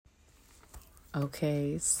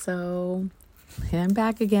Okay, so I'm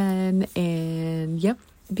back again, and yep,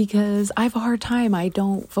 because I have a hard time. I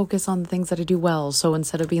don't focus on the things that I do well. So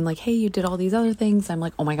instead of being like, hey, you did all these other things, I'm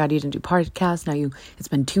like, oh my God, you didn't do podcast. It's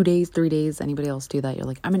been 2 days, 3 days. Anybody else do that? You're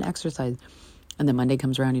like, I'm in exercise. And then Monday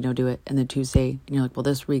comes around, you don't do it. And then Tuesday, and you're like, well,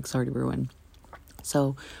 this week's already ruined.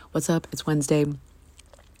 So what's up? It's Wednesday.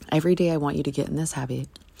 Every day I want you to get in this habit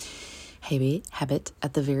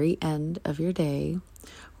at the very end of your day.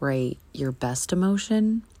 Write your best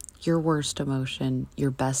emotion, your worst emotion, your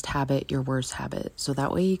best habit, your worst habit. So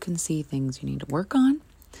that way you can see things you need to work on,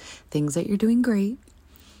 things that you're doing great.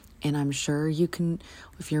 And I'm sure you can,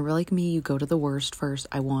 if you're like me, you go to the worst first.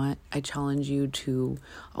 I challenge you to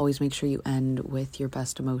always make sure you end with your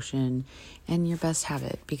best emotion and your best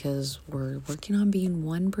habit, because we're working on being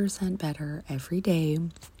 1% better every day.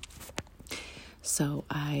 So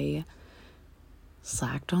I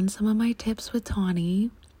slacked on some of my tips with Tawny,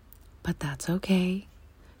 but that's okay,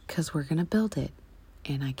 because we're going to build it,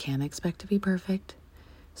 and I can't expect to be perfect.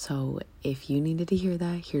 So if you needed to hear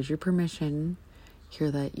that, here's your permission. Hear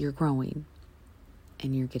that you're growing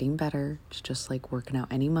and you're getting better. It's just like working out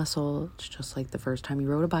any muscle. It's just like the first time you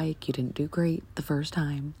rode a bike. You didn't do great the first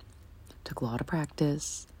time. Took a lot of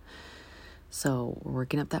practice. So we're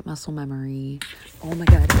working up that muscle memory. Oh my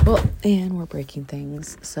God. Oh, and we're breaking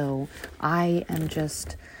things. So I am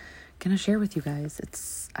just going to share with you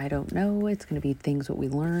guys. I don't know. It's going to be things what we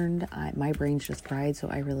learned. My brain's just fried. So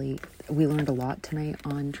we learned a lot tonight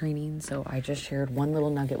on training. So I just shared one little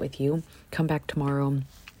nugget with you. Come back tomorrow.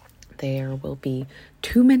 There will be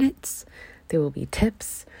 2 minutes. There will be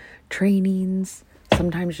tips, trainings,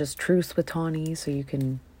 sometimes just truths with Tawny, so you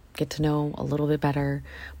can get to know a little bit better.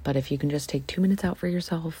 But if you can just take 2 minutes out for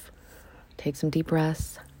yourself, take some deep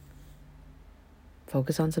breaths,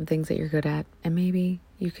 focus on some things that you're good at, and maybe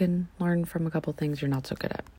you can learn from a couple things you're not so good at.